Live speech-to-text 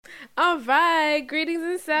All right, greetings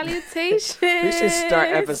and salutations. We should start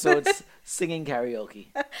episodes singing karaoke.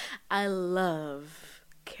 I love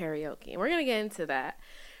karaoke. We're going to get into that.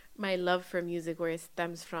 My love for music, where it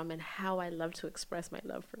stems from, and how I love to express my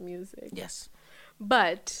love for music. Yes.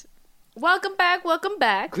 But welcome back.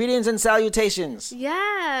 Greetings and salutations.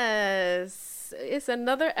 Yes. It's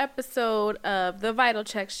another episode of the Vital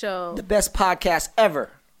Check Show. The best podcast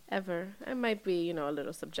ever. It might be, a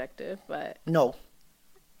little subjective, but... No.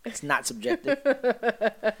 It's not subjective.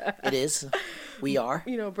 It is. We are.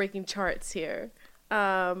 Breaking charts here.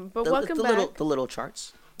 But welcome back. The little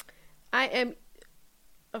charts. I am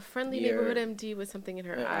a friendly neighborhood MD with something in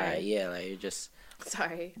her eye. Yeah, like you're just...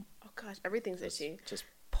 Sorry. Oh, gosh. Everything's itchy. Just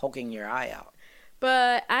poking your eye out.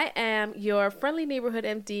 But I am your friendly neighborhood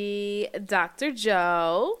MD, Dr.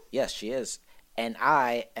 Joe. Yes, she is. And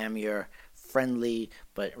I am your friendly,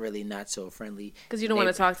 but really not so friendly... Because you don't want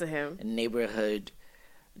to talk to him. Neighborhood...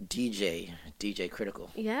 DJ Critical.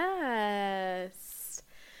 Yes.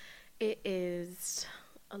 It is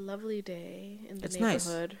a lovely day in the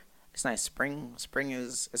neighborhood. It's nice. Spring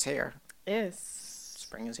is here. Yes.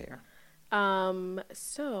 Spring is here.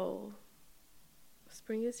 So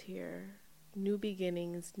spring is here. New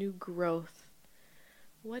beginnings, new growth.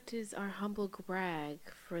 What is our humble brag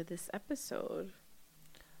for this episode?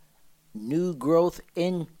 New growth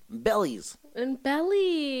in bellies. In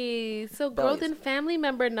bellies. So growth in family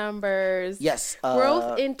member numbers. Yes.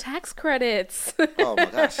 Growth in tax credits. Oh my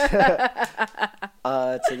gosh.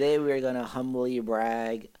 Today we're going to humbly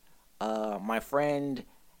brag my friend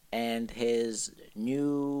and his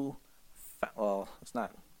new,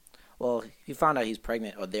 he found out he's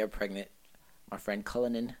pregnant, or they're pregnant. My friend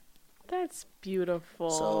Cullinan. That's beautiful.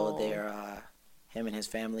 So him and his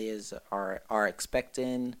family are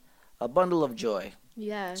expecting a bundle of joy.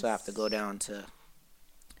 Yes. So I have to go down to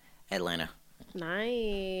Atlanta.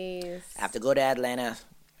 Nice. I have to go to Atlanta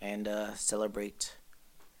and celebrate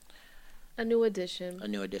a new addition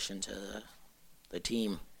to the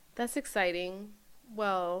team. That's exciting.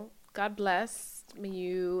 Well, God bless. May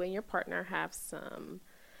you and your partner have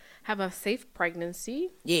a safe pregnancy.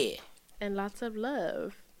 Yeah. And lots of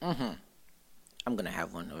love. Mm-hmm. I'm gonna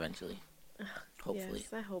have one eventually. Hopefully.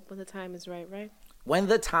 Yes, I hope when the time is right? When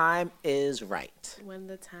the time is right. When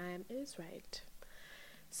the time is right.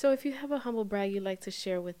 So if you have a humble brag you'd like to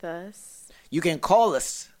share with us, you can call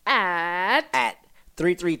us at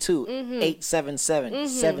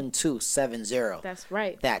 332-877-7270. That's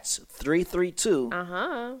right. That's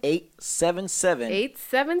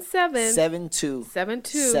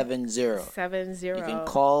 332-877-7270. You can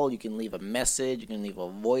call, you can leave a message, you can leave a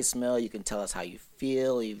voicemail, you can tell us how you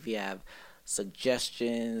feel, if you have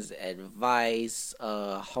suggestions, advice,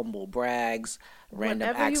 humble brags,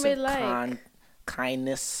 random acts of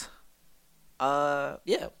kindness.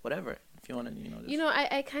 Whatever. If you want to,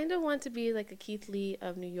 I kind of want to be like a Keith Lee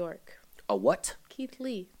of New York. A what? Keith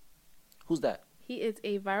Lee. Who's that? He is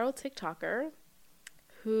a viral TikToker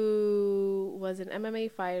who was an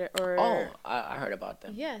MMA fighter. I heard about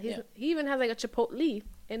them. Yeah, he even has like a Chipotle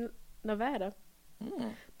in Nevada.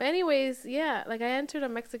 But anyways, I entered a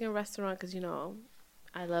Mexican restaurant because,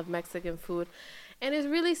 I love Mexican food. And it's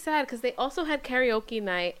really sad because they also had karaoke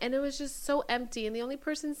night and it was just so empty. And the only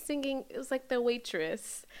person singing, it was like the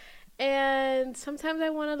waitress. And sometimes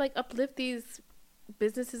I want to like uplift these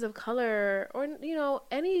businesses of color or,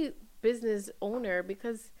 any business owner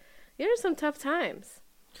because there are some tough times.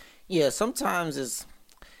 Yeah, sometimes it's,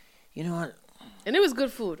 what? And it was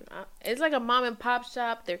good food. It's like a mom and pop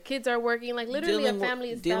shop. Their kids are working, like literally a family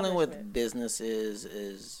establishment. Dealing with businesses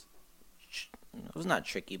is it's not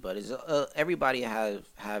tricky, but it's everybody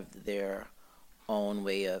have their own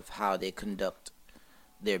way of how they conduct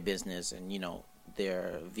their business and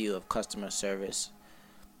their view of customer service.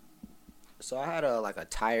 So I had a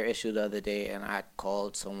tire issue the other day, and I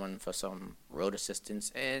called someone for some road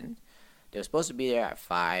assistance, and they were supposed to be there at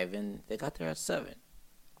 5, and they got there at 7.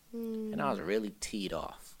 And I was really teed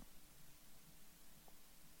off.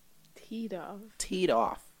 Teed off? Teed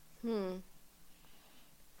off.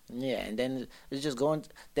 Yeah, and then it's just going...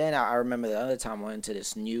 Then I remember the other time I went to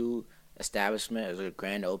this new establishment. It was a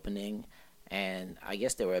grand opening, and I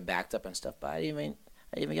guess they were backed up and stuff, but I didn't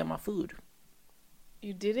even get my food.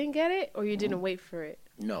 You didn't get it, or you didn't wait for it?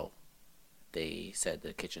 No. They said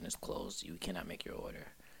the kitchen is closed. You cannot make your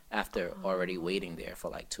order after already waiting there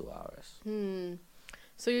for like 2 hours.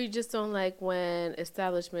 So you just don't like when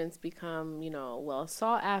establishments become, well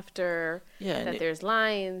sought after, that there's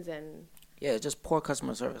lines and... Yeah, just poor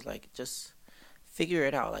customer service. Like, just figure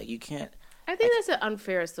it out. Like, you can't... I think that's an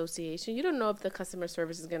unfair association. You don't know if the customer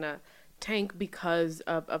service is going to tank because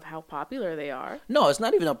of how popular they are. No, it's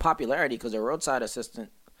not even a popularity because the roadside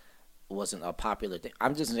assistant wasn't a popular thing.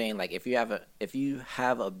 I'm just saying, like, if you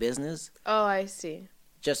have a business, Oh, I see.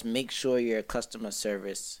 just make sure your customer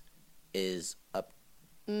service is up.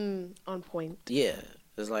 On point. Yeah,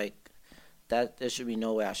 it's like that. There should be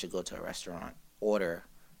no way I should go to a restaurant, order,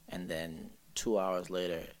 and then 2 hours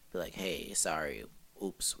later be like, "Hey, sorry,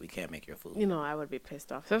 oops, we can't make your food." You know, I would be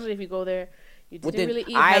pissed off, especially if you go there, you didn't Within- really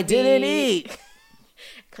eat. I didn't eat.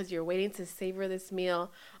 Because you're waiting to savor this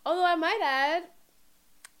meal. Although I might add,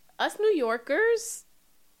 us New Yorkers,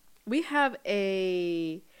 we have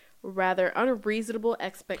a rather unreasonable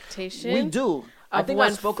expectation. We do. I think I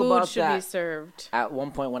spoke food about should that be served. at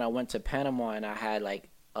one point when I went to Panama, and I had like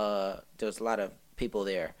there was a lot of people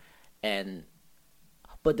there,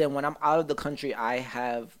 but then when I'm out of the country, I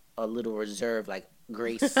have a little reserve, like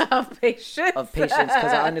grace Of patience. because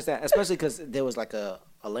I understand, especially because there was like a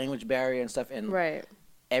language barrier and stuff, and Right.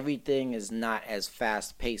 everything is not as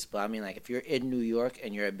fast paced. But I mean, like if you're in New York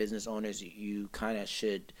and you're a business owner, you kind of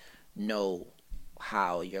should know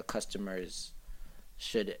how your customers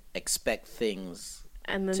should expect things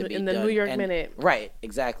And then to be in the done. New York And- minute. right?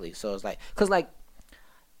 Exactly. So it's like, because like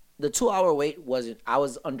the 2 hour wait wasn't. I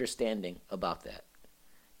was understanding about that.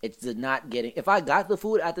 It's the not getting. If I got the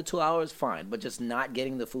food after 2 hours, fine. But just not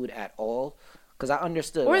getting the food at all, because I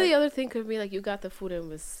understood. Or like, the other thing could be like you got the food and it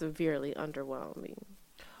was severely underwhelming.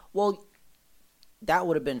 well, that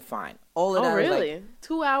would have been fine. All of Oh, that is really? like,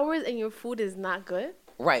 2 hours and your food is not good?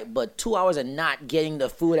 right, but 2 hours and not getting the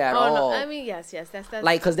food at Oh, all. no. I mean, yes. That's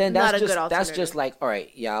Like, because then not that's a good just alternative. like, all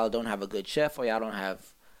right, y'all don't have a good chef, or y'all don't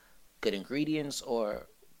have good ingredients or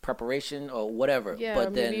preparation or whatever. Yeah, but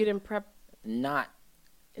or then maybe you didn't prep. not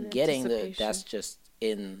in getting anticipation. that's just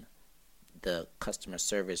in the customer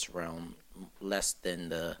service realm, less than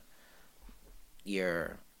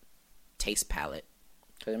your taste palette,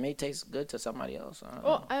 because it may taste good to somebody else. I don't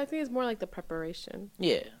Well, know. I think it's more like the preparation,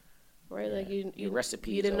 Yeah, right? Like you Your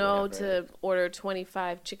recipes You didn't or know whatever. to order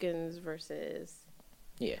 25 chickens versus.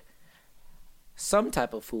 yeah. Some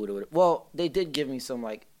type of food. Well, they did give me some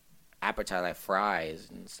like appetizer, like fries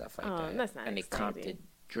and stuff like Oh, that. that's not and they comped exciting.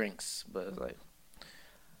 drinks, but it's like,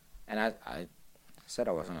 and I said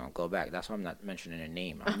I wasn't gonna go back. That's why I'm not mentioning a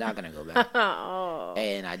name. I'm not gonna go back. Oh,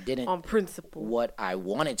 And I didn't. on principle. What I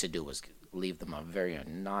wanted to do was leave them a very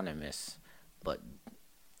anonymous but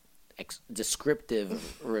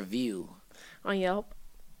descriptive review On Yelp,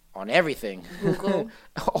 on everything. Google,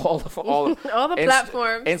 all all the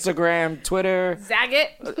platforms. Instagram, Twitter,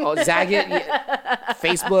 Zagat. Zagat,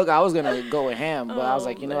 Facebook. I was gonna go with ham, but I was Oh,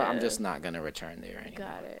 like, you know what? I'm man. just not gonna return there anymore.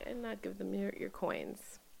 Got it, and not give them your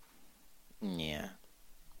coins. Yeah,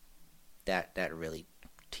 that really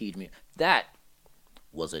teed me. That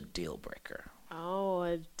was a deal breaker. Oh,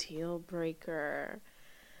 a deal breaker.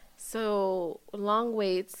 So long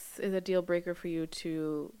waits is a deal breaker for you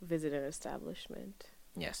to visit an establishment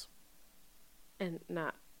Yes, and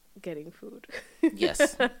not getting food.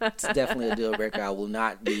 yes, it's definitely a deal breaker. I will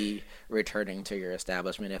not be returning to your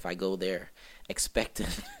establishment if I go there expecting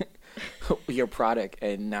your product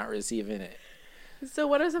and not receiving it. So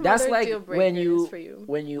what are some That's other like deal breakers for you?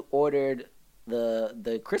 when you ordered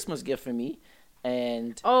the Christmas gift for me,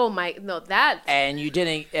 and Oh my, no, that you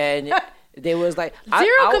didn't, and there was like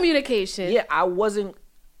zero communication. Yeah, I wasn't.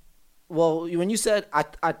 Well, when you said I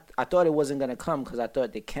thought it wasn't gonna come because I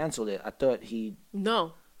thought they canceled it. I thought he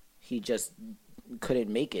just couldn't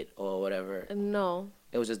make it or whatever. No.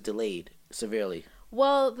 It was just delayed severely.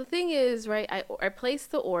 Well, the thing is, right, I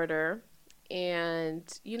placed the order, and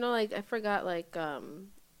you know, like I forgot like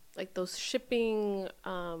those shipping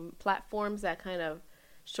platforms that kind of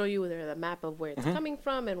show you the map of where it's coming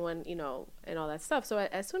from and when, you know, and all that stuff. So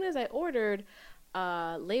as soon as I ordered,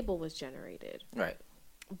 label was generated, Right.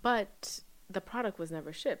 but the product was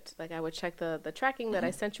never shipped. Like I would check the tracking that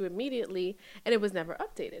I sent you immediately, and it was never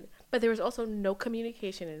updated. But there was also no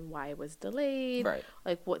communication in why it was delayed, Right.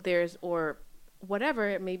 like what there's or whatever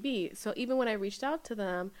it may be. So even when I reached out to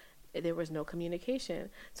them, there was no communication.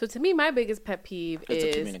 So to me, my biggest pet peeve It's the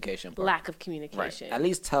is communication part. lack of Right. communication. At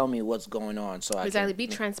least tell me what's going on so Exactly. I Be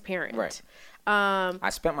can. transparent. Right. Um, I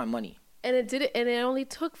spent my money. and it only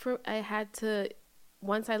took I had to,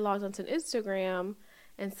 once I logged onto Instagram,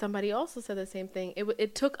 and somebody also said the same thing.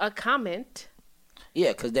 It took a comment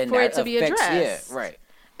Yeah, because then for that it to be affects, addressed. Yeah, right.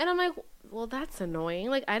 And I'm like, well, that's annoying.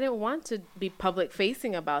 Like, I didn't want to be public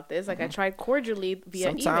facing about this. Like, I tried cordially via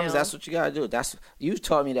Sometimes email. that's what you gotta do. You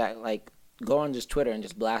taught me that like go on just Twitter and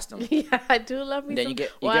just blast them. Yeah, I do love me. Then some... you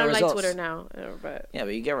get I don't results. like Twitter now, but yeah,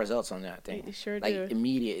 but you get results on that thing. You sure like do.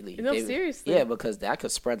 Immediately. No, seriously. Yeah, because that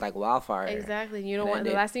could spread like wildfire. Exactly. You know what?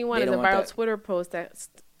 The last thing you want is a viral Twitter post that's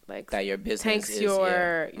like that your business tanks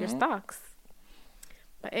your stocks.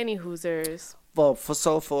 But any hoosers. Well,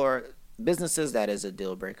 for businesses, that is a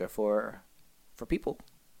deal breaker for people.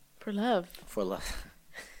 For love. For love.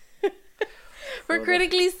 For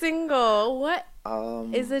critically single, what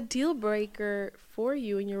is a deal breaker for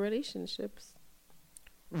you in your relationships?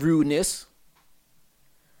 Rudeness.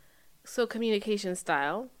 So communication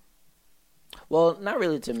style. Well, not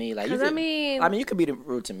really to me. Like, I mean, you could be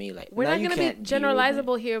rude to me. Like, we're not gonna be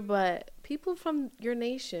generalizable here, but people from your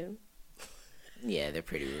nation. Yeah, they're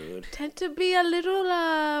pretty rude. Tend to be a little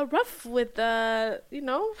rough with how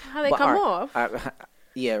they come off.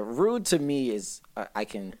 Yeah, rude to me is I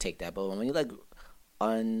can take that, but when you like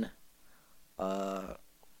when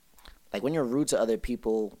you're rude to other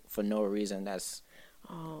people for no reason, that's.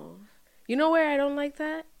 Oh, you know where I don't like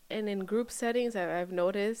that, and in group settings, I've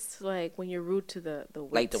noticed like when you're rude to the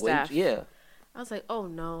wait staff. Yeah. I was like, oh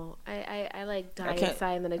no, I like die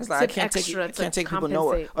inside and then I can't extra I can't take people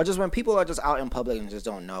nowhere. Or just when people are just out in public and just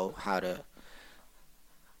don't know how to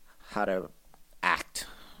act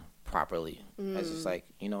properly. It's just like,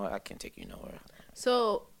 you know what, I can't take you nowhere.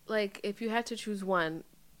 So, like, if you had to choose one,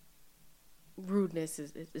 rudeness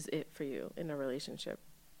is it for you in a relationship?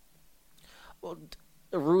 Well,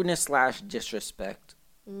 rudeness / disrespect.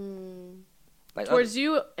 Like towards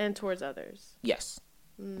you and towards others. Yes.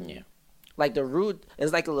 Yeah. Like the rude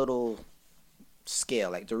is like a little scale.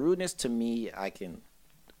 Like the rudeness to me,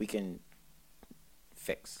 we can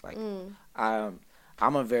fix. Like I'm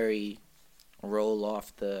a very roll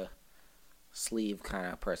off the sleeve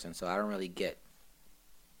kind of person, so I don't really get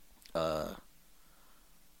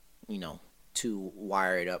too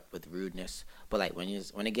wired up with rudeness. But like when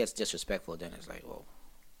it gets disrespectful, then it's like, well,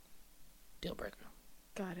 deal breaker.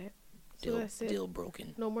 Got it. So that's it. Deal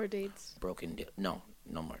broken. No more dates. Broken deal. No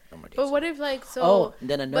more dates. But what if like so? Oh,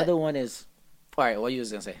 then another one is. All right, what you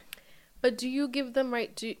was gonna say? But do you give them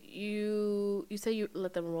you say you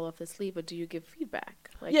let them roll off the sleeve, but do you give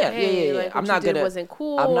feedback? Like, yeah. Like, I'm not gonna. Wasn't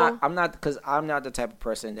cool. I'm not because I'm not the type of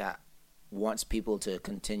person that wants people to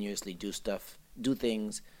continuously do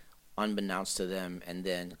things unbeknownst to them, and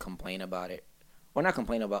then complain about it, or not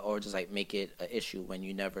complain about, or just like make it an issue when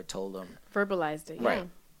you never told them, verbalized it, right?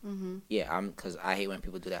 Mm-hmm. Yeah, because I hate when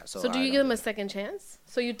people do that. So do you give them a second chance?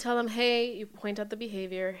 So you tell them, hey, you point out the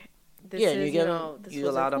behavior. You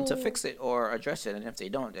allow them to fix it or address it, and if they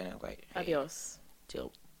don't, then it's like, hey, adios.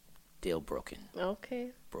 Deal broken.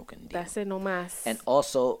 Okay. Broken deal. That's it, no más. And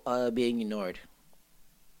also being ignored.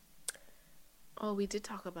 Oh, we did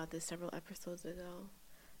talk about this several episodes ago.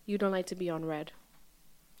 You don't like to be on red.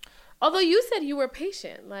 Although you said you were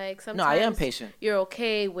patient. Like sometimes no, I am patient. You're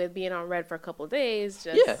okay with being on red for a couple of days.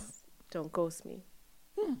 Just don't ghost me.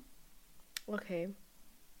 Okay.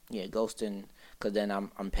 Yeah, ghosting, because then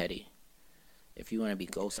I'm petty. If you want to be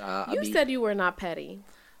ghosted, you said you were not petty.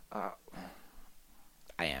 I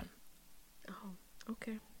am. Oh,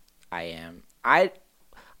 okay. I am.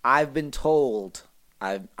 I've been told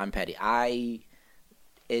I'm petty.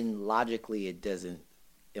 Logically, it doesn't.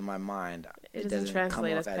 In my mind, it doesn't translate come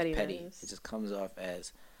off as petty. It just comes off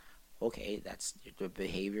as, okay, that's the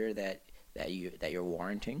behavior that you're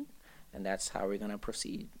warranting, and that's how we're gonna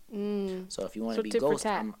proceed. So if you want to be ghost,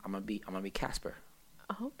 I'm gonna be Casper.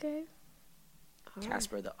 Okay.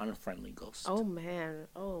 Casper, the unfriendly ghost. Oh man!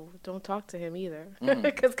 Oh, don't talk to him either,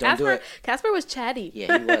 because Casper was chatty.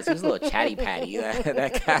 Yeah, he was. He was a little chatty patty.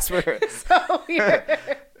 That Casper. So weird.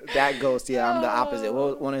 That ghost. Yeah, I'm the opposite.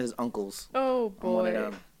 One of his uncles. Oh boy. One of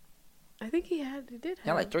them. I think he did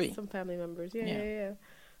have like 3. Some family members. Yeah.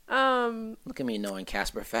 Look at me knowing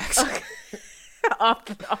Casper facts.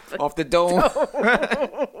 off the dome.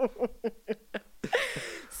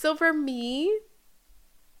 So for me,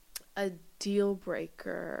 a deal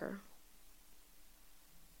breaker.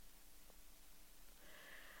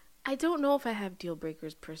 I don't know if I have deal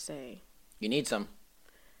breakers per se. You need some.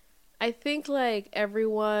 I think like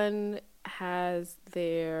everyone has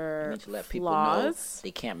their you need to let flaws. People know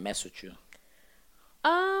they can't mess with you.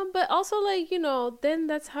 But also like, then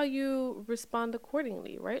that's how you respond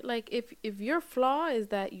accordingly, right? Like if your flaw is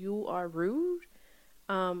that you are rude,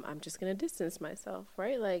 I'm just gonna distance myself,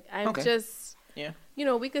 right? Like I'm just,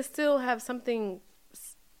 we could still have something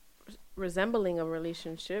resembling a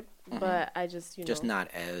relationship, but I just, just not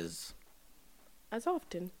as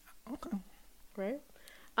often. Okay. Right?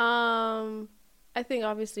 I think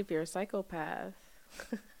obviously if you're a psychopath,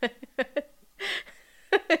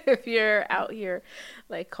 if you're out here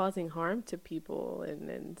like causing harm to people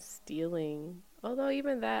and stealing. Although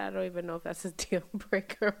even that, I don't even know if that's a deal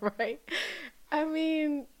breaker, right? I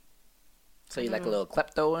mean, So you like a little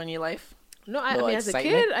klepto in your life? no, I mean, as a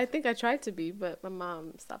excitement? kid, I think I tried to be, but my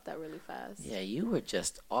mom stopped that really fast. Yeah, you were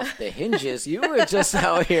just off the hinges. You were just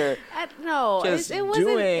out here. No, Just it wasn't.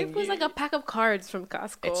 doing- It was like a pack of cards from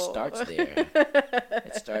Costco. It starts there.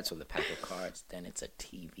 It starts with a pack of cards. Then it's a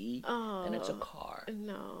TV. Then it's a car.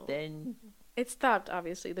 No, Then it stopped.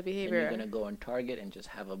 Obviously, the then behavior. you're gonna go on Target and just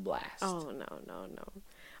have a blast. Oh no.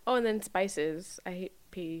 Oh, and then spices. I hate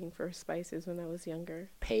paying for spices when I was younger.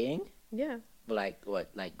 Paying? Yeah. Like what?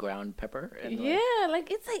 Like ground pepper? And Yeah,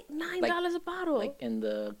 like it's like $9 a bottle. Like in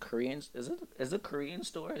the Koreans, is a Korean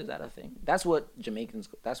store? Is that a thing? That's what Jamaicans.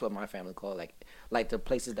 That's what my family call like the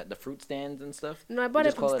places that the fruit stands and stuff. No, I bought We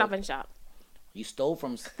it just from call Stop and Shop. You stole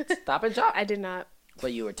from Stop and Shop, I did not.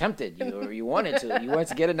 but you were tempted. You wanted to. You wanted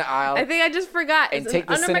to get in the aisle I think I just forgot. and It's take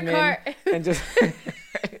the under my cinnamon cart. and just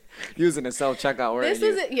using the self checkout. This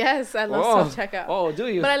is it. Yes, I love self checkout. Oh, do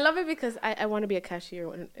you? But I love it because I want to be a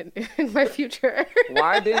cashier in my future.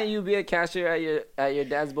 Why didn't you be a cashier at your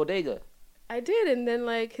dad's bodega? I did, and then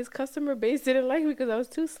like his customer base didn't like me because I was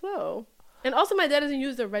too slow. And also, my dad doesn't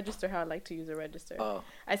use the register how I like to use a register. Oh,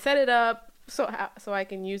 I set it up so I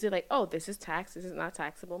can use it like, oh, this is tax, this is not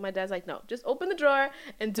taxable. My dad's like, no, just open the drawer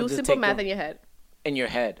and do just simple take math the- in your head. in your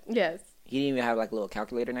head. Yes, He didn't even have like a little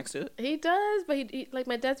calculator next to it. he does, but he like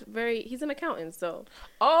my dad's he's an accountant, so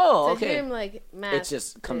Oh, to okay. him like math. It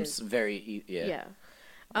just comes is- very yeah. yeah.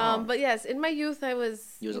 Oh. But yes, in my youth I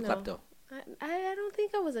was. You was a know, klepto. I don't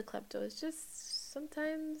think I was a klepto. It's just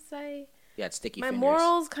sometimes You had sticky my fingers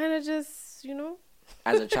morals kind of just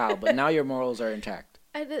as a child, but now your morals are intact.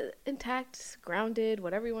 I did intact, grounded,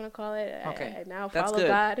 whatever you want to call it. Okay. I now That's follow good.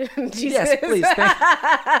 God and Jesus.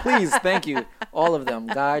 Yes, please, thank you, all of them.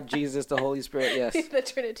 God, Jesus, the Holy Spirit. Yes, The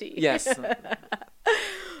Trinity. yes.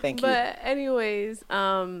 Thank you. But anyways,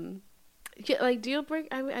 yeah, like deal break.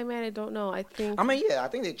 I mean, I don't know. I think Yeah, I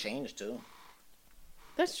think they changed too.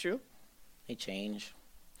 that's true. They change,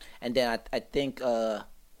 and then I think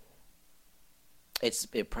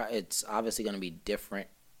it's obviously going to be different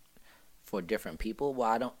for different people.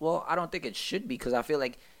 I don't think it should be, because I feel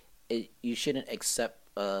like you shouldn't accept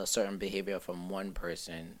a certain behavior from one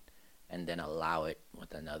person and then allow it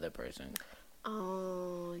with another person.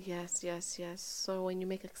 Oh yes. So when you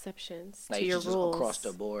make exceptions Like to your just rules across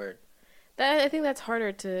the board. I think that's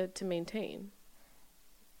harder to maintain.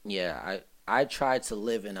 Yeah, I try to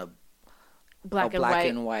live in a Black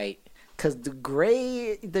and white. because the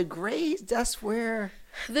grays, that's where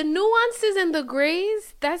The nuances and the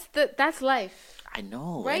grays, that's life, I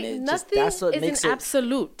know, right? and Nothing that's what is makes an it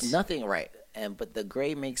absolute. nothing right, but the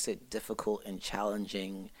gray makes it difficult and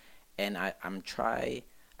challenging, and I try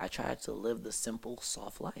to live the simple,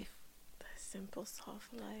 soft life, The simple,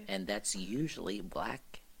 soft life. and that's usually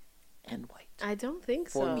black and white I don't think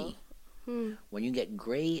for so. me. When you get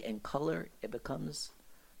gray and color, it becomes,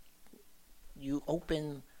 you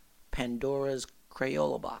open Pandora's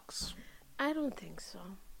Crayola box. I don't think so.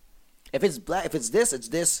 If it's black, if it's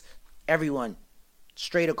this. Everyone,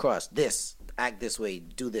 straight across. This, act this way,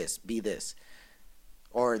 do this, be this,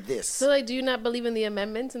 or this. So, like, do you not believe in the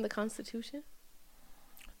amendments in the Constitution?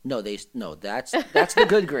 No, that's the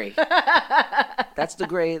good gray. That's the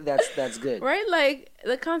gray. That's good. Right, like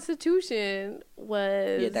the Constitution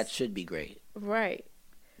was. Yeah, that should be gray. Right.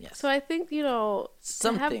 Yes. So I think to have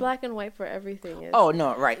Something. black and white for everything is. Oh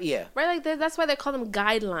no! Right? Yeah. Right, like that's why they call them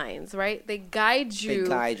guidelines, right? They guide you.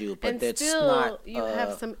 But and it's still not. you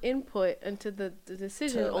have some input into the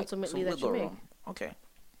decision ultimately that you make. Okay.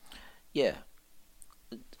 Yeah.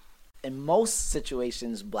 In most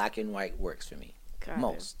situations, black and white works for me. Got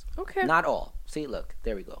Most. it. Okay. Not all. See, look,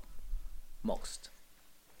 there we go. Most.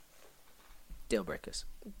 Deal breakers.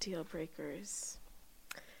 Deal breakers.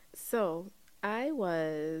 So I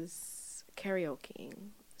was karaokeing.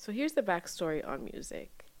 So here's the backstory on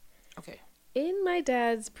music. Okay. In my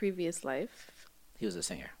dad's previous life, He was a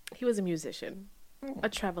singer. he was a musician, a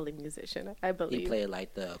traveling musician, I believe. He played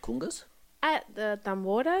like the congas. At the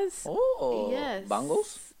tamboras. Oh. Yes.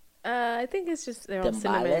 Bongos. I think it's just they're all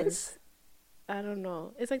synonyms. Timbales. I don't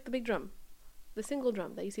know. It's like the big drum, the single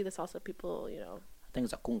drum that you see the salsa people. I think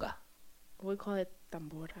it's a conga. We call it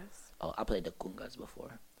tamboras. Oh, I played the congas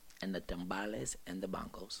before, and the timbales and the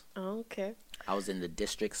bongos. Oh, okay. I was in the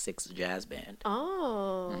District 6 jazz band.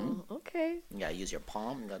 Oh, okay. You gotta use your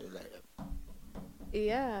palm. You gotta do that.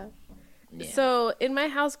 Yeah. Yeah. So in my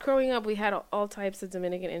house growing up, we had all types of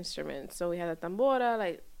Dominican instruments. So we had a tambora,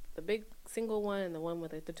 like the big single one, and the one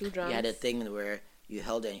with like the two drums. You had a thing where you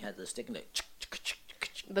held it and you had the stick and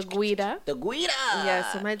The guida. The guida.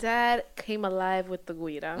 Yeah, so my dad came alive with the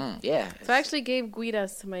guida. Yeah. So I actually gave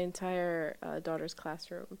guidas to my entire daughter's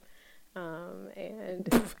classroom. And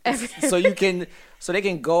so they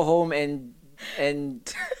can go home and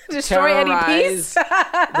destroy any peace.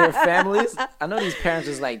 their families. I know these parents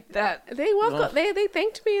is like that. They welcome. They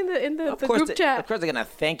thanked me in the group chat. Of course they're gonna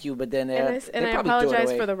thank you, but then they I probably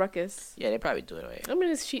apologize for the ruckus. Yeah, they probably do it away. I mean,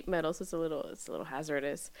 it's sheet metal, so it's a little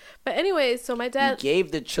hazardous. But anyway, so my dad You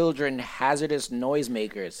gave the children hazardous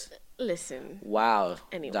noisemakers. Listen. Wow,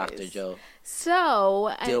 Anyways. Dr. Joe.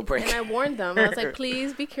 So Deal breaker. and I warned them. I was like,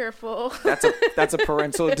 please be careful. That's a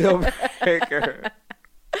parental deal breaker.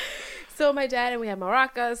 So my dad, and we had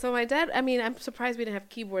maracas. So my dad, I mean, I'm surprised we didn't have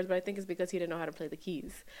keyboards, but I think it's because he didn't know how to play the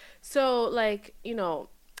keys. So, like, you know,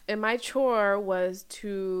 and my chore was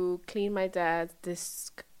to clean my dad's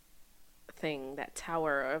disc thing, that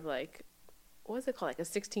tower of, like, what was it called? Like a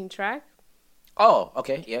 16 track? Oh,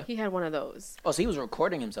 okay, yeah. He had one of those. Oh, so he was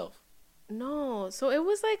recording himself. No, so it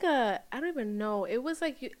was like I don't even know. It was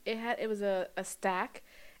like it was a stack,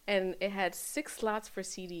 and it had 6 slots for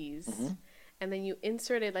CDs. Mm-hmm. And then you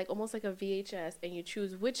insert it like almost like a VHS, and you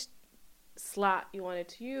choose which slot you wanted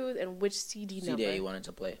to use and which CD number you wanted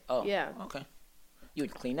to play. Oh, yeah. Okay. You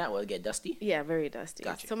would clean that? Will it get dusty? Yeah, very dusty.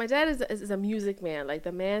 Gotcha. So my dad is a music man. Like,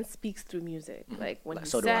 the man speaks through music. Mm-hmm. Like, when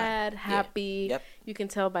he's sad, happy, yep. You can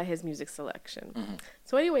tell by his music selection. Mm-hmm.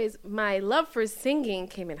 So anyways, my love for singing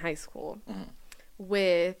came in high school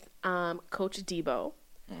with Coach Debo.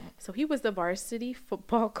 Mm-hmm. So he was the varsity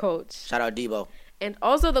football coach. Shout out Debo. And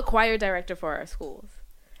also the choir director for our schools.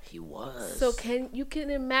 He was. So you can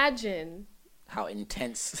imagine how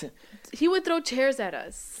intense. He would throw chairs at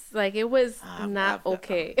us. Like, it was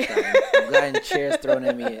okay. I've gotten chairs thrown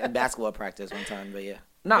at me in basketball practice one time, but yeah.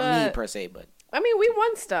 Not me per se, but. I mean, we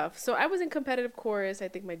won stuff. So I was in competitive chorus, I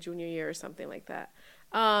think my junior year or something like that.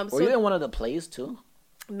 Were you in one of the plays too?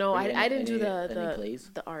 No, I didn't do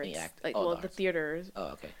the arts. The the theaters. Oh,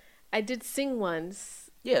 okay. I did sing once.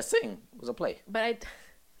 Yeah, sing was a play. But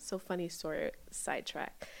so funny story,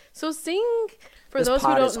 sidetrack. So sing, for this those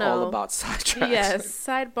who don't know. All about sidetracks. Yes,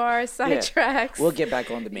 sidebars, sidetracks. We'll get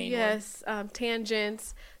back on the main one. Yes,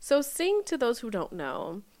 tangents. So sing, to those who don't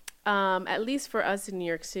know, at least for us in New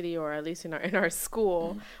York City, or at least in our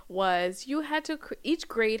school, was you had to each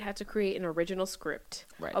grade had to create an original script,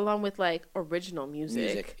 right, along with like original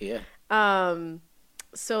music. Yeah.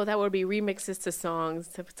 So that would be remixes to songs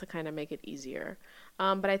to kind of make it easier.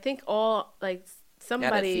 But I think all like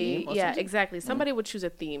somebody, exactly. Somebody would choose a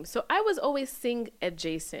theme. So I was always sing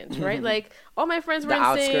adjacent, right? Like, all my friends were the in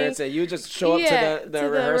outskirts, and you just show up to the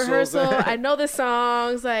rehearsal. I know the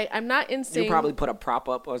songs. Like, I'm not in sing. You probably put a prop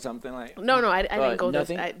up or something like. No, I didn't go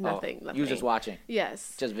nothing. Nothing. You were just watching.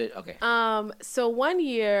 Yes. Just okay. So one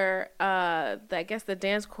year, I guess the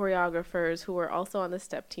dance choreographers who were also on the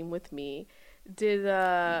step team with me did.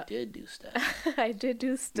 You did do step. I did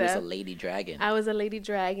do step. You was a lady dragon. I was a lady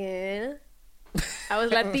dragon. I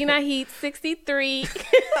was Latina Heat 63.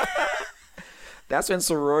 That's when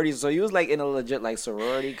sorority. So you was like in a legit like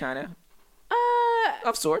sorority kind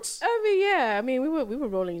of sorts. I mean, yeah. I mean, we were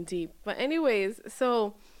rolling deep. But anyways,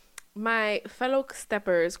 so my fellow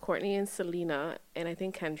steppers, Courtney and Selena, and I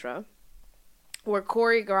think Kendra, were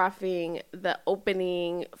choreographing the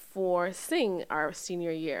opening for Sing our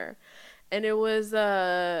senior year, and it was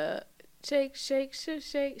Shake, shake, shake,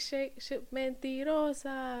 shake, shake, shake,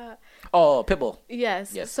 mentirosa. Oh, Pitbull.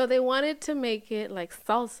 Yes. So they wanted to make it like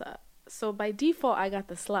salsa. So by default, I got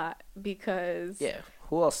the slot because... Yeah.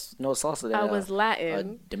 Who else knows salsa than I was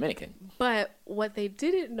Latin. Dominican. But what they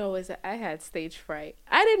didn't know is that I had stage fright.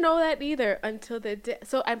 I didn't know that either until the day.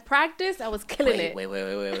 So in practice, I was killing it. Wait. And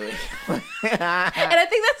I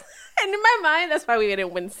think that's... And in my mind, that's why we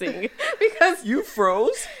didn't win Sing. Because... You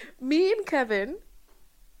froze? Me and Kevin...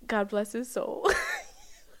 God bless his soul.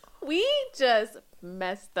 We just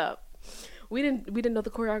messed up. We didn't know the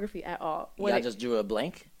choreography at all. Y'all just drew a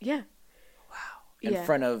blank? Yeah. Wow. In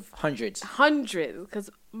front of hundreds. Because,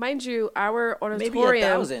 mind you, our auditorium... Maybe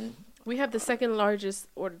 1,000. We have the second largest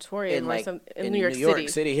auditorium in New York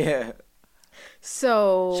City. Yeah.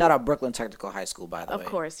 So... Shout out Brooklyn Technical High School, by the way. Of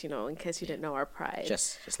course, in case you didn't know our pride.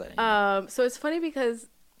 Just letting you know. So it's funny because...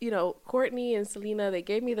 Courtney and Selena, they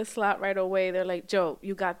gave me the slot right away. They're like, Joe,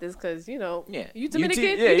 you got this because, you Dominican,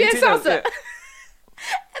 you did salsa. Yeah.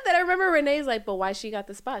 And then I remember Renee's like, but why she got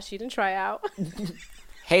the spot? She didn't try out.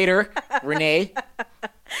 Hater, Renee.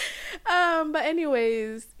 But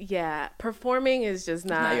anyways, yeah, performing is just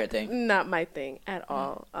not your thing. Not my thing at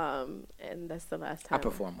all. And that's the last time. I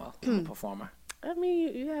perform well. I'm a performer. I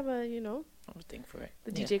mean, you have a, I have a thing for it.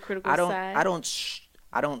 The DJ critical side.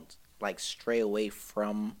 I don't like stray away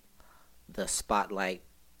from the spotlight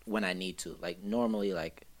when I need to. Like normally,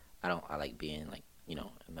 like I like being like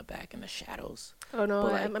in the back in the shadows. Oh no,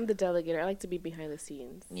 But, like, I'm the delegator. I like to be behind the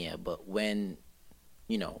scenes. Yeah, but when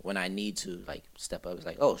when I need to like step up, it's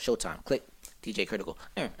like, oh, showtime. Click DJ Critical.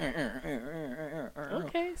 Okay,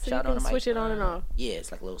 so Shout you on can the switch mic. it on and off. Yeah,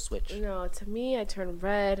 it's like a little switch. No, to me, I turn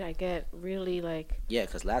red. I get really like. Yeah,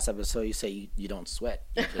 because last episode you say you don't sweat.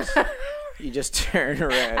 You just turn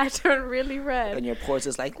red. I turn really red. And your pores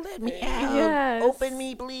is like, let me out. Yes. Open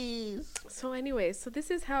me, please. So anyways, so this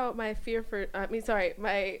is how my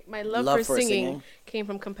my love for singing came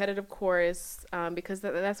from competitive chorus, because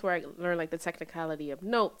that's where I learned like the technicality of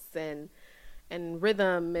notes and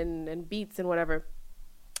rhythm and beats and whatever.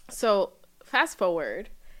 So fast forward,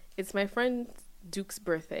 it's my friend Duke's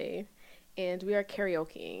birthday, and we are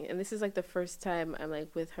karaokeing, and this is like the first time I'm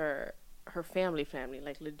like with her family,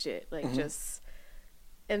 like legit, like just.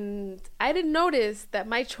 And I didn't notice that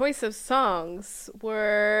my choice of songs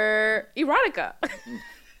were erotica.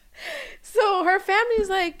 So her family's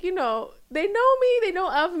like, they know me, they know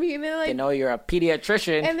of me, and they're like, they know you're a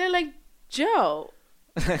pediatrician, and they're like, Joe,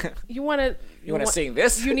 you want to sing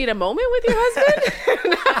this? You need a moment with your husband?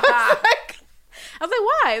 I was like,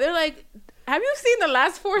 why? They're like, have you seen the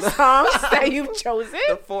last 4 songs that you've chosen?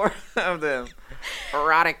 The 4 of them.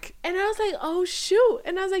 Erotic. And I was like, oh shoot.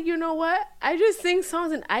 And I was like, you know what? I just sing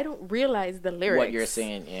songs and I don't realize the lyrics. What you're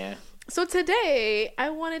singing, yeah. So today I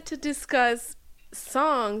wanted to discuss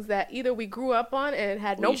songs that either we grew up on and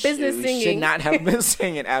had no business singing. We should not have been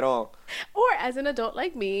singing at all. Or as an adult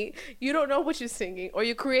like me, you don't know what you're singing, or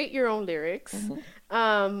you create your own lyrics.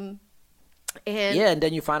 And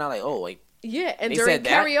then you find out like, oh, like, yeah, and during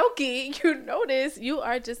karaoke, you notice you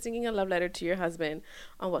are just singing a love letter to your husband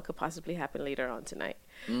on what could possibly happen later on tonight.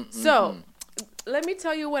 So, let me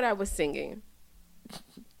tell you what I was singing.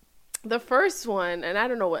 The first one, and I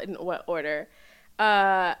don't know what order,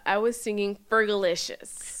 I was singing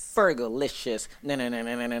Fergalicious. Fergalicious.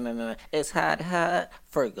 No. It's hot.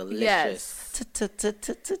 Fergalicious. Yes.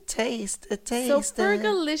 Taste. So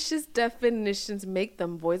Fergalicious definitions make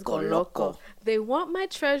them boys go loco. They want my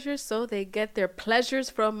treasures, so they get their pleasures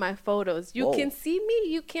from my photos. You can see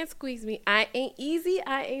me, you can't squeeze me. I ain't easy,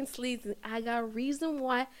 I ain't sleazy. I got reason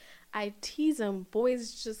why I tease them.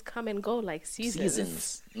 Boys just come and go like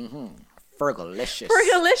seasons. Fergalicious.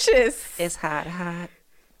 It's hot.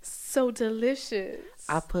 So delicious.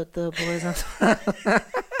 I put the boys on.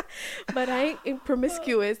 But I ain't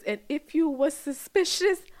promiscuous, and if you was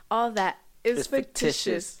suspicious, all that is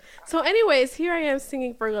fictitious. So anyways, here I am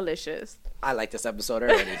singing Fergalicious. I like this episode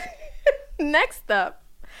already. Next up,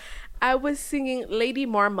 I was singing Lady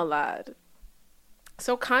Marmalade.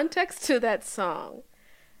 So context to that song.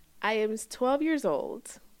 I am 12 years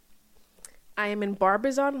old. I am in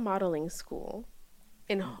Barbizon modeling school.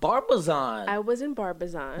 Barbizon. I was in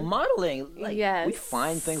Barbizon. Modeling. Like, yes. We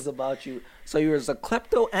find things about you. So you were a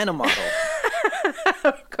klepto and a model.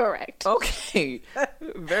 Correct. Okay.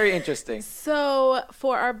 Very interesting. So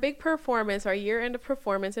for our big performance, our year-end of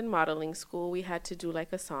performance in modeling school, we had to do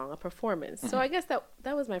like a performance. So I guess that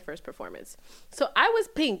was my first performance. So I was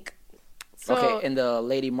Pink. So, okay, in the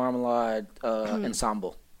Lady Marmalade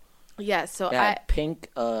ensemble. Yes, so I Pink,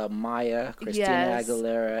 Maya, Christina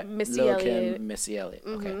Aguilera, Lil' Kim, Missy Elliott.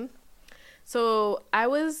 Okay. So I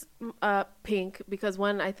was Pink because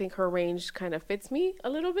one, I think her range kind of fits me a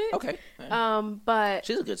little bit. Okay. But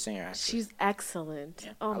she's a good singer, actually. She's excellent.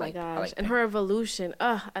 Yeah, oh my gosh. like and her evolution.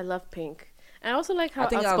 I love Pink. And I also like how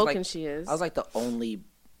outspoken she is. I was like the only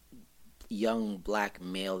young black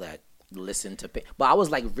male that listened to Pink. But I was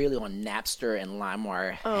like really on Napster and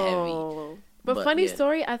LimeWire heavy. But funny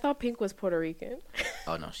story, I thought Pink was Puerto Rican.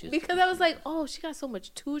 Oh no, she's because I was like, oh, she got so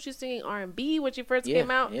much too. She's singing R&B when she first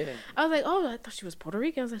came out. Yeah. I was like, oh, I thought she was Puerto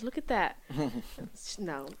Rican. I was like, look at that.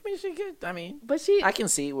 No, I mean she could. I mean, but I can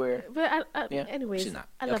see where. But anyways, she's not.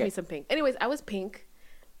 I love me some Pink. Anyways, I was Pink.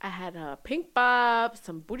 I had a pink bob,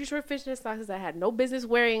 some booty short fishnet socks I had no business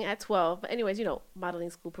wearing at 12. But anyways,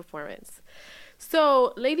 modeling school performance.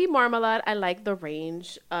 So Lady Marmalade, I like the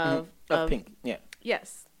range of Pink. Yeah.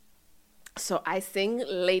 Yes. So I sing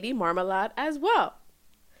Lady Marmalade as well.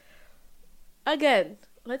 Again,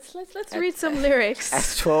 let's read some lyrics.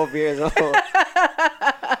 At 12 years old.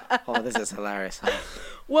 Oh, this is hilarious.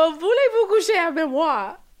 Well, voulez-vous coucher avec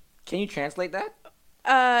moi? Can you translate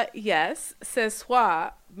that? Yes. Ce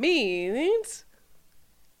soir means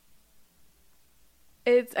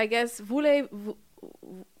it's, I guess, voulez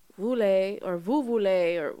or vous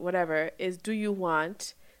voulez or whatever is do you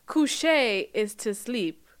want. Coucher is to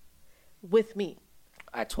sleep with me.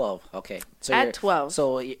 At 12, okay. So at 12.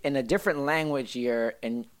 So in a different language, you're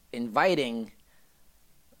inviting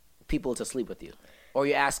people to sleep with you, or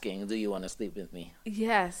you're asking, "Do you want to sleep with me?"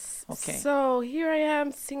 Yes. Okay. So here I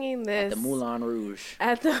am singing this The Moulin Rouge.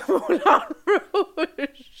 at the Moulin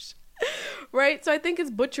Rouge. Right, so I think it's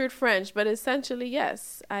butchered French, but essentially,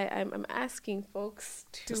 yes, I'm asking folks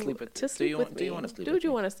to sleep with me. Do you want to sleep with me? Do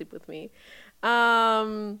you want to sleep with me?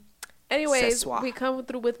 Anyways, we come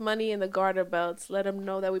through with money in the garter belts. Let them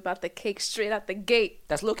know that we bought the cake straight out the gate.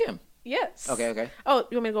 That's Lil Kim. Yes. Okay. Oh,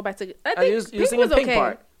 you want me to go back to? I think you're singing was Pink okay.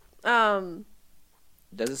 part.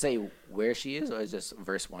 Does it say where she is, or is this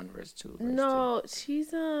verse 1, verse 2? No,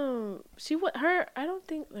 she's her. I don't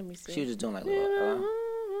think. Let me see. She was just doing like little.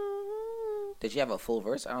 Did she have a full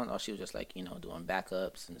verse? I don't know. She was just like, doing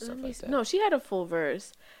backups and stuff like that. No, she had a full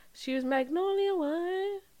verse. She was Magnolia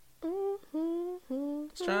Wine.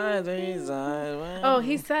 Oh,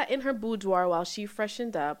 he sat in her boudoir while she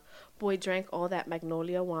freshened up. Boy drank all that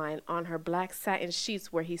Magnolia wine on her black satin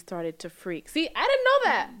sheets where he started to freak. See, I didn't know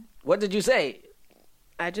that. What did you say?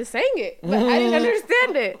 I just sang it, but I didn't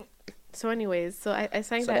understand it. So anyways, I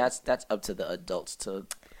sang that. So that's up to the adults to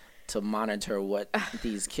monitor what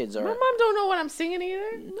these kids are. My mom don't know what I'm singing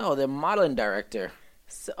either. No, the modeling director.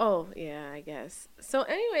 So, yeah, I guess. So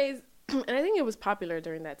anyways, and I think it was popular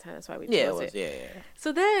during that time. That's why we chose it. Yeah.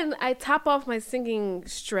 So then I top off my singing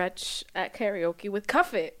stretch at karaoke with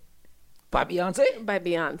Cuff It. By Beyonce? By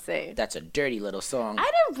Beyonce. That's a dirty little song. I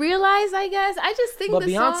didn't realize, I guess. I just think but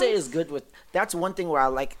the Beyonce songs... is good with... That's one thing where I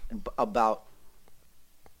like about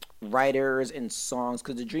writers and songs.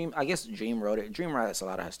 Because I guess Dream wrote it. Dream writes a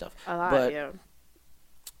lot of her stuff. A lot, yeah.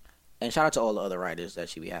 And shout out to all the other writers that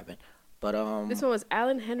she be having. But this one was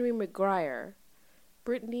Alan Henry McGuire,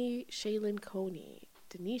 Brittany Shaylin Coney,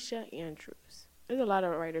 Denisha Andrews. There's a lot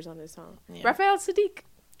of writers on this song. Yeah. Raphael Sadiq.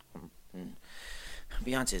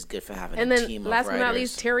 Beyonce is good for having a team of writers. And then last but not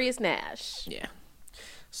least, Terrius Nash. Yeah.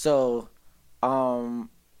 So, I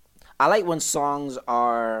like when songs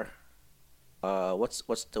are,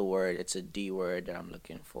 what's the word? It's a D word that I'm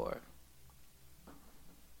looking for.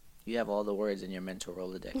 You have all the words in your mental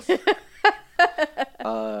Rolodex.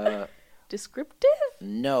 Descriptive?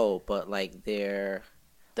 No, but like they're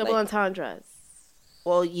double entendres.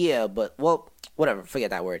 Well, yeah, but whatever.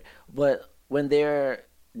 Forget that word. But when they're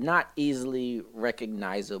not easily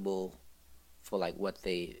recognizable for like what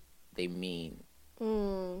they mean. I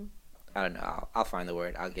don't know. I'll find the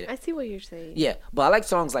word. I'll get it. I see what you're saying. Yeah, but I like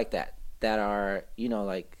songs like that are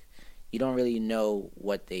like you don't really know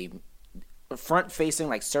what they front facing,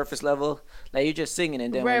 like surface level, like you're just singing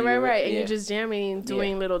and then right, yeah. and you're just jamming,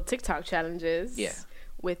 doing little TikTok challenges.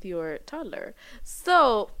 With your toddler.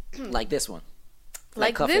 So like this one.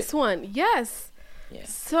 Like this one, yes. Yeah.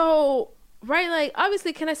 So right, like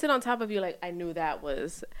obviously, Can I Sit on Top of You? Like I knew that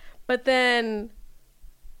was, but then.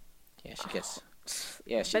 Yeah, she gets.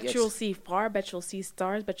 Bet you'll see far. Bet you'll see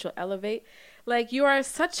stars. Bet you'll elevate. Like you are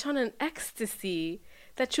such on an ecstasy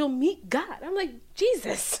that you'll meet God. I'm like,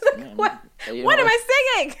 Jesus. What am I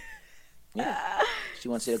singing? Yeah. She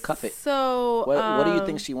wants you to cuff it. So what do you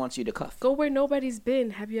think she wants you to cuff? Go where nobody's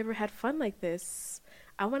been. Have you ever had fun like this?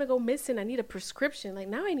 I want to go missing. I need a prescription. Like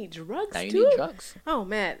now I need drugs now you too. Need drugs. Oh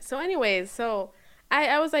man. So anyways,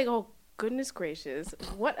 I was like, oh goodness gracious,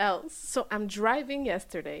 what else? So I'm driving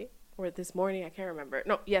yesterday or this morning, I can't remember.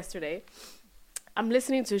 No, yesterday. I'm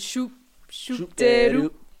listening to Shoop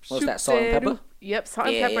Doop. What's that, Salt and Pepper? Yep, Salt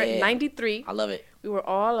and Pepper, 93. I love it. We were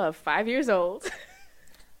all 5 years old.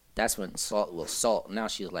 That's when Salt was Salt. Now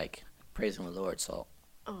she's like praising the Lord, Salt.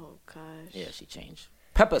 Oh, gosh. Yeah, she changed.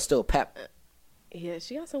 Pepper's still Pep. Yeah,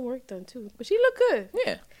 she got some work done, too. But she looked good.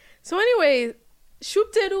 Yeah. So, anyway,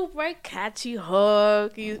 Shoop Doop, right? Catchy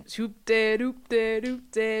hook. Shoop Doop, Doop,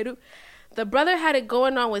 Doop. The brother had it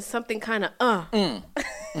going on with something kind of,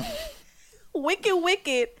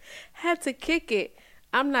 Wicked. Had to kick it.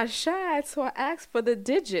 I'm not shy, so I asked for the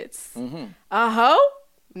digits. Mm-hmm.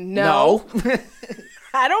 No.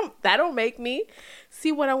 That don't make me.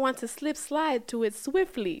 See what I want to slide to it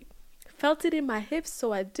swiftly. Felt it in my hips,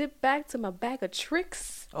 so I dipped back to my bag of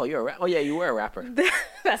tricks. Oh, you're a rapper. Oh, yeah, you were a rapper.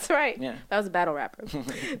 That's right. Yeah. That was a battle rapper.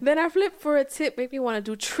 Then I flipped for a tip, made me want to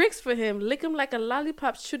do tricks for him. Lick him like a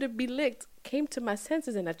lollipop shouldn't be licked. Came to my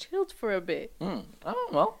senses and I chilled for a bit. Oh,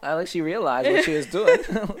 well, at least she realized what she was doing.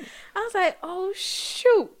 I was like, oh,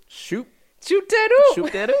 shoot. Shoot that up.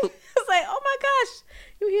 I was like, oh my gosh.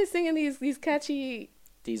 You here singing these catchy...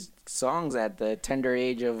 These songs at the tender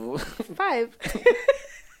age of... 5.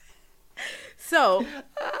 So...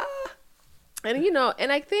 And,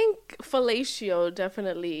 and I think fellatio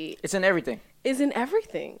definitely... It's in everything. Is in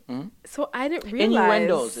everything. Mm-hmm. So I didn't realize...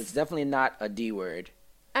 Innuendos. It's definitely not a D word.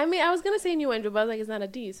 I mean, I was going to say innuendo, but I was like, it's not a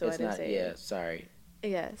D, so I didn't say it. Yeah, sorry.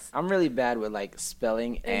 Yes. I'm really bad with like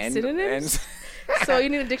spelling and synonyms. So you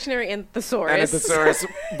need a dictionary and thesaurus. And a thesaurus.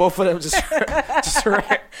 Both of them just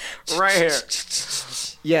right here.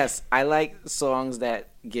 Yes, I like songs that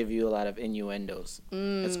give you a lot of innuendos.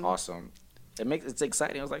 It's awesome. It's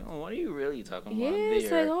exciting. I was like, oh, what are you really talking about? Yeah,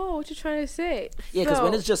 it's like, oh, what you trying to say? Yeah, because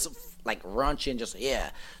when it's just like raunchy and just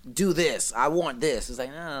do this. I want this. It's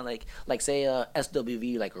like like say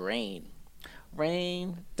SWV like rain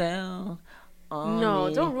down.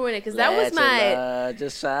 No, don't ruin it because that was my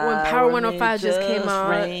when Power 105 just came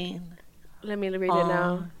out. Let me read it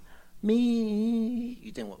now. Me,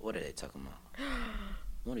 you think what are they talking about?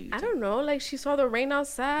 What are you? I don't know. Like she saw the rain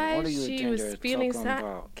outside. What do you she think was they're feeling talking sad.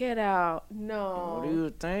 about? Get out. No. What do you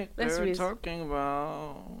think they're talking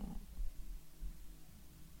about?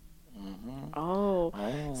 Oh,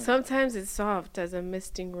 sometimes it's soft as a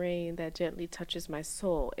misting rain that gently touches my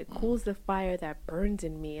soul. It cools the fire that burns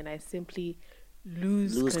in me, and I simply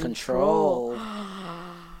lose control.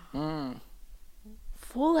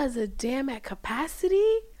 Full as a dam at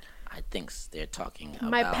capacity? I think they're talking about...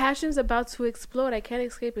 My passion's about to explode. I can't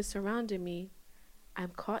escape it surrounding me.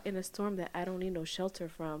 I'm caught in a storm that I don't need no shelter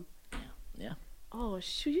from. Yeah. Oh,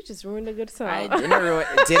 shoot, you just ruined a good song. I didn't ruin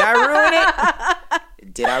it. Did I ruin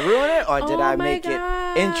it? Did I ruin it? Or did I make it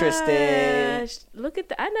interesting? Look at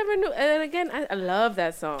that. I never knew. And again, I love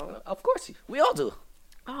that song. Of course. We all do.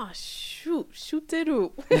 Oh, shoot. Shoot it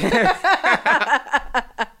up.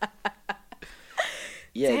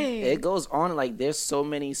 Yeah, Dang. it goes on. Like, there's so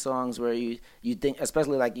many songs where you think,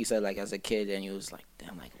 especially like you said, like as a kid, and you was like,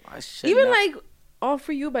 damn, like, why should even like All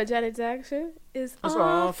For You by Janet Jackson is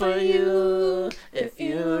all for you. If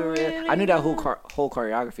you really I knew that whole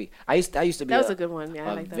choreography. I used to be that was a good one.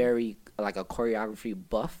 Yeah, I like that. Very like a choreography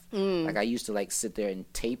buff. Like I used to like sit there and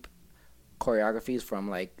tape choreographies from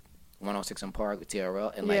like 106 and Park with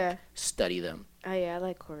TRL and like study them. Oh yeah, I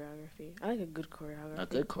like choreography. I like a good choreography. A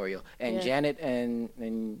good choreo. And Janet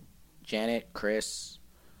and Janet, Chris,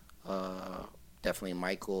 definitely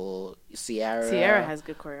Michael, Sierra. Sierra has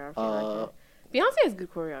good choreography. I like that. Beyonce has good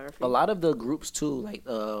choreography. A lot of the groups too, like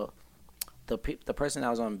the person that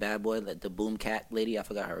was on Bad Boy, like the Boom Cat lady, I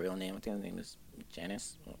forgot her real name. I think her name is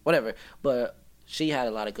Janice, whatever. But she had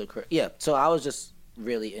a lot of good choreo. Yeah, so I was just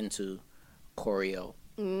really into choreo.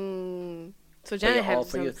 So Janet had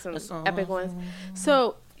some epic ones.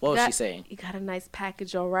 So what was she saying? You got a nice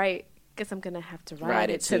package, all right. Guess I'm gonna have to ride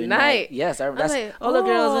it tonight. Yes, that's like, all the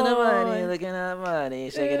girls in the money, looking at money,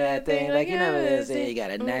 shaking that thing like you never did. Say you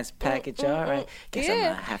got a nice package, all right. Guess I'm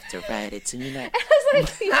gonna have to ride it tonight. And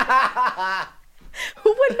it's like, who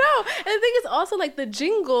would know? And the thing is also like the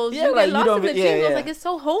jingles. Yeah, you like get lost in the jingles. yeah. Like it's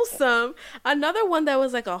so wholesome. Another one that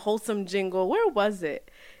was like a wholesome jingle. Where was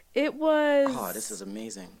it? It was. Oh, this is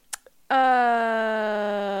amazing. I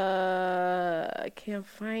can't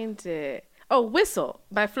find it. Oh, Whistle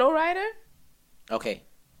by Flo Rida. Okay.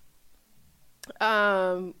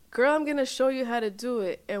 Girl, I'm gonna show you how to do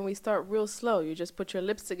it, and we start real slow. You just put your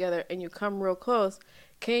lips together and you come real close.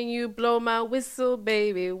 Can you blow my whistle,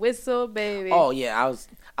 baby? Whistle, baby. Oh yeah,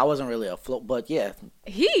 I wasn't really a float, but yeah.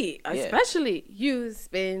 Especially you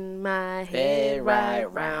spin my head right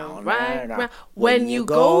round. When you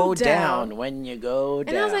go down. And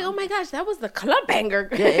I was like, oh my gosh, that was the club banger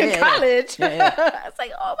in college. Yeah. It's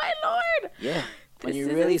like, oh my Lord. Yeah. When you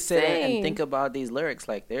really sit and think about these lyrics,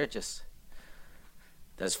 like they're just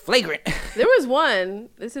that's flagrant. There was one.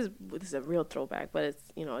 This is a real throwback, but it's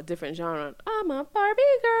a different genre. I'm a Barbie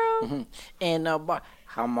girl. Mm-hmm. And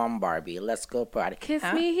come on, Barbie, let's go party. Kiss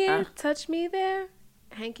me here, touch me there,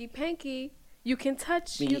 hanky panky. You can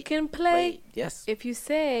touch, you can play. Yes. If you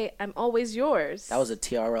say I'm always yours. That was a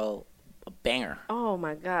TRL banger. Oh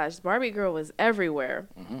my gosh, Barbie girl was everywhere.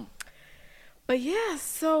 Mm-hmm. But yeah,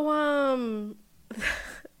 so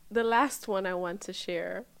the last one I want to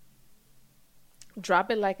share.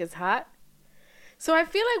 Drop It Like It's Hot. So I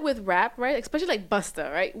feel like with rap, right, especially like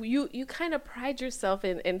Busta, right, you kind of pride yourself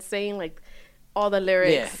in saying like all the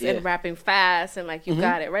lyrics and rapping fast and like you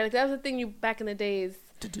got it, right? Like that was the thing back in the days.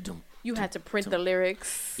 You had to print the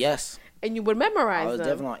lyrics. Yes. And you would memorize them. I was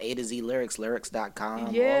definitely on A to Z lyrics,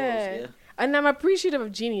 lyrics.com. Yeah. And I'm appreciative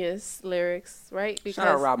of Genius lyrics, right? Because shout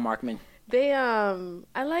out Rob Markman. They I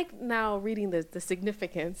like now reading the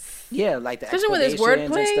significance. Yeah, like the especially with his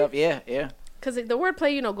wordplay and stuff. Yeah. Because the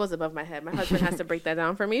wordplay, goes above my head. My husband has to break that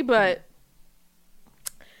down for me. But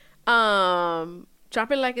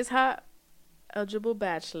Drop It Like It's Hot, Eligible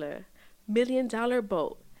Bachelor, $1 Million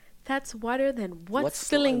Boat. That's water than what's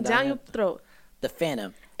spilling down your throat. The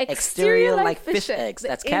Phantom. Exterior like fish eggs.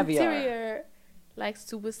 That's caviar. Interior like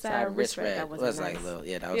Suicide Side Wrist wrist Red. red. That Was was like nice. a little,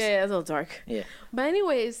 yeah, that Yeah, was, yeah, it was a little dark. yeah. But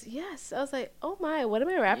anyways, yes, I was like, oh my, what am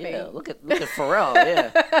I rapping? Yeah, look at Pharrell,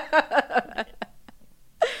 yeah.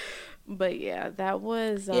 But yeah, that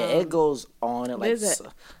was. Yeah, it goes on and like, there's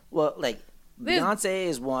a- well, like There's-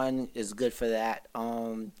 Beyonce is good for that.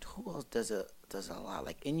 Who else does a lot?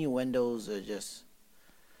 Like Innuendos are just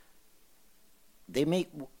they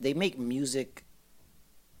make music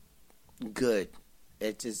good.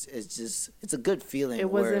 It's a good feeling. It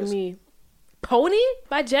wasn't whereas- me. Pony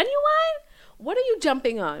by Genuine? What are you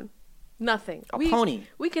jumping on? Nothing. Pony.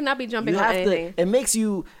 We cannot be jumping You on have anything. to. It makes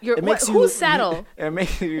you. You're- it makes what- you. whose saddle? It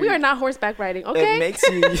makes you. We are not horseback riding, okay? It makes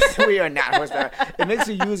you. We are not horseback. It makes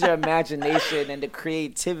you use your imagination and the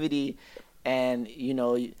creativity, and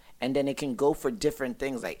and then it can go for different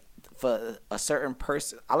things. Like for a certain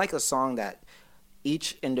person, I like a song that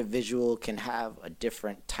each individual can have a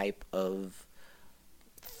different type of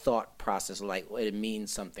thought process. Like it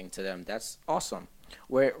means something to them. That's awesome.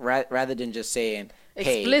 Where rather than just saying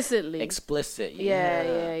hey, explicit.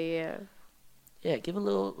 Yeah. Yeah, give a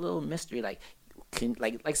little mystery, like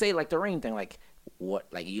say like the rain thing, like what,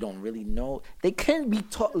 like you don't really know. They can be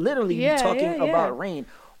literally be talking about rain,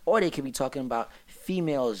 or they can be talking about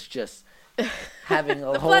females just having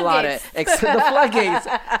a whole lot of the floodgates,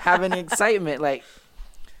 having excitement. Like,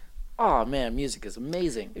 oh man, music is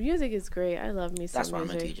amazing. Music is great. I love me some That's why I'm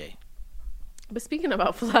a music. DJ. But speaking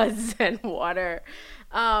about floods and water,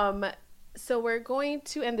 so we're going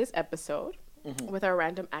to end this episode with our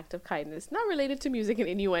random act of kindness, not related to music and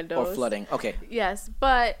innuendos. Or flooding. Okay. Yes,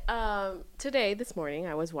 but this morning,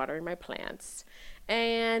 I was watering my plants.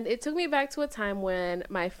 And it took me back to a time when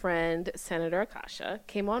my friend, Senator Akasha,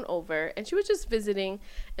 came on over. And she was just visiting.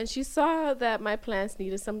 And she saw that my plants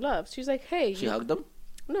needed some love. She was like, hey. She hugged them?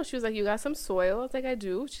 No, she was like, you got some soil? I was like, I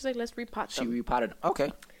do. She's like, let's repot them. She repotted.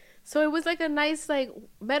 Okay. So it was like a nice, like,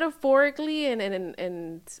 metaphorically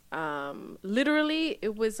and literally,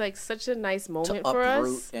 it was like such a nice moment for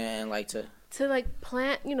us. And like to like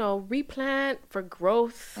plant, replant for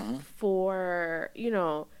growth, for,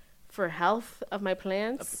 for health of my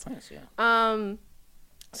plants. of the plants, yeah.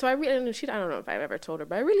 So I don't know if I've ever told her,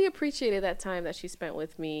 but I really appreciated that time that she spent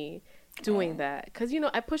with me doing that. Because,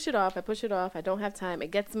 I push it off. I don't have time.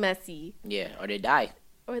 It gets messy. Yeah, or they die.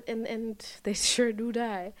 And they sure do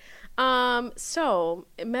die. So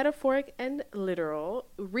metaphoric and literal,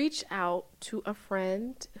 reach out to a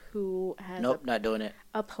friend who has not doing it.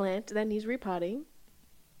 A plant that needs repotting.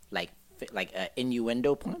 Like an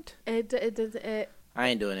innuendo plant? It I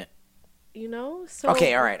ain't doing it. So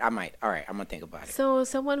okay, all right, I might. All right, I'm gonna think about it. So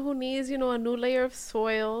someone who needs, a new layer of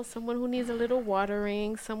soil, someone who needs a little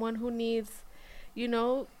watering, someone who needs,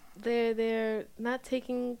 they're not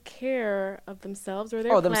taking care of themselves or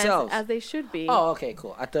their plants themselves as they should be. Oh, okay,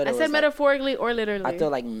 cool. I said metaphorically or literally. I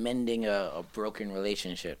thought like mending a broken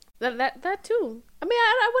relationship. That too. I mean,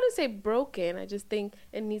 I wouldn't say broken. I just think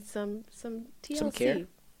it needs some TLC. Some care.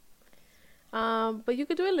 But you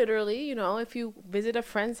could do it literally. If you visit a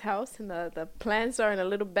friend's house and the plants are in a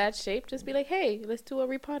little bad shape, just be like, hey, let's do a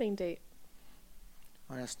repotting date.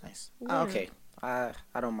 Oh, that's nice. Yeah. Okay. I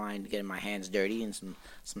don't mind getting my hands dirty and some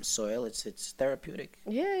soil. It's therapeutic.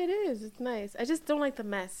 Yeah, it is. It's nice. I just don't like the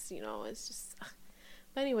mess. It's just.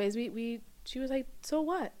 But anyways, she was like, so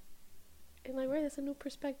what? And like, right, that's a new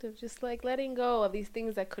perspective. Just like letting go of these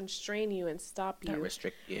things that constrain you and stop you. That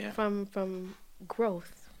restrict. Yeah. From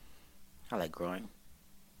growth. I like growing.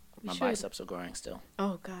 My should. biceps are growing still.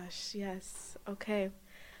 Oh gosh, yes. Okay.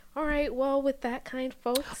 All right. Well, with that, kind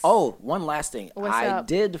folks. Oh, one last thing. What's I up?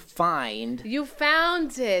 did find. You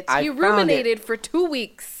found it. found You it. ruminated for 2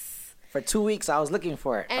 weeks. For 2 weeks, I was looking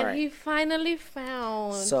for it. And all right. he finally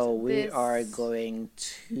found. So we this. are going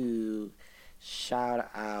to shout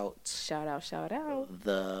out. Shout out.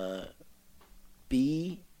 The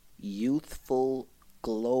Be Youthful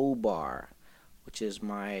Glow Bar, which is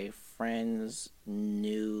my friend's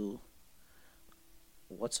new.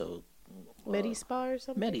 Medi Spa or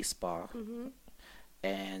something? Medi Spa. Mm-hmm.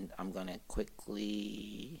 And I'm gonna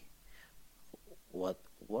quickly. What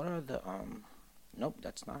are the Nope,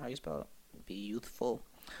 that's not how you spell it. Be youthful.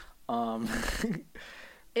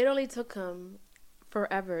 It only took him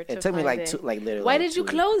forever to It took me find like it. literally. Why like did you 2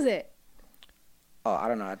 close it? Oh, I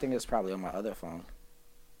don't know. I think it's probably on my other phone.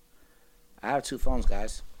 I have 2 phones,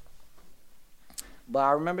 guys. But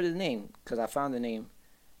I remember the name because I found the name.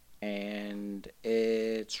 And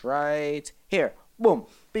it's right here. Boom.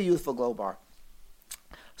 Be Youthful Glow Bar.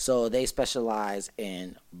 So they specialize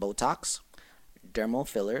in Botox, dermal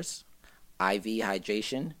fillers, IV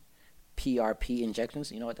hydration, PRP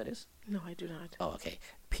injections. You know what that is? No, I do not. Oh, okay.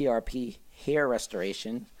 PRP hair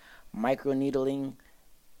restoration, microneedling,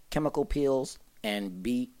 chemical peels, and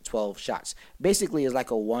B12 shots. Basically, it's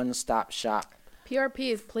like a one-stop shop.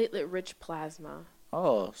 PRP is platelet-rich plasma.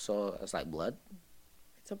 Oh, so it's like blood?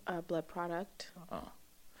 It's a blood product. Oh.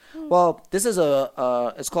 Well, this is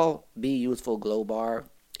it's called Be Youthful Glow Bar.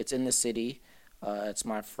 It's in the city. It's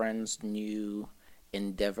my friend's new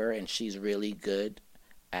endeavor, and she's really good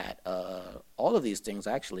at all of these things,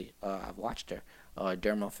 actually. I've watched her.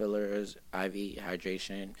 Dermal fillers, IV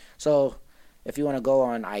hydration. So if you want to go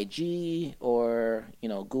on IG or,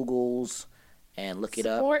 Google's and look it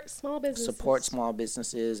up. Support small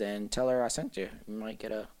businesses and tell her I sent you. You might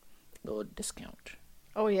get a little discount.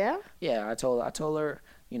 Oh, yeah? Yeah, I told her,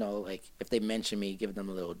 like if they mention me, give them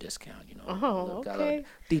a little discount, Oh, okay.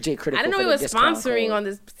 DJ Critical. I didn't know he was sponsoring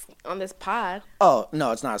on this pod. Oh,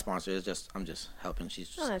 no, it's not a sponsor. It's just I'm just helping.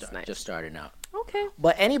 She's nice. Just starting out. Okay.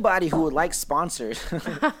 But anybody who would like sponsors,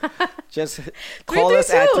 just call us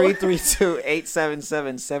at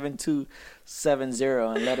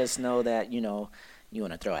 332-877-7270 and let us know that, you want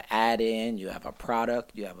to throw an ad in, you have a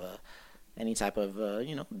product, you have any type of,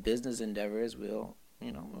 business endeavors.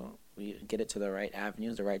 We get it to the right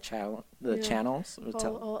avenues, the right channels.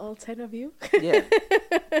 All 10 of you. Yeah.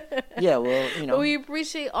 Yeah, well, But we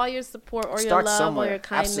appreciate all your support or your love somewhere. Or your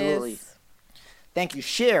kindness. Absolutely. Thank you.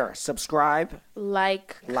 Share, subscribe,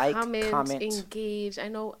 like, comment, engage.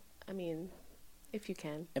 If you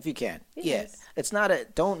can. If you can. Yes. Yeah. It's not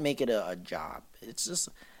don't make it a job. It's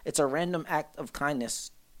a random act of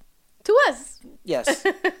kindness. To us. Yes.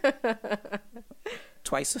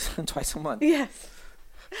 Twice a month. Yes.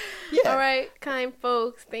 Yeah. All right, kind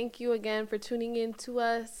folks. Thank you again for tuning in to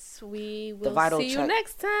us. We will see you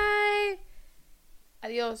next time.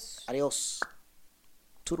 Adios. Adios.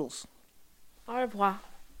 Toodles. Au revoir.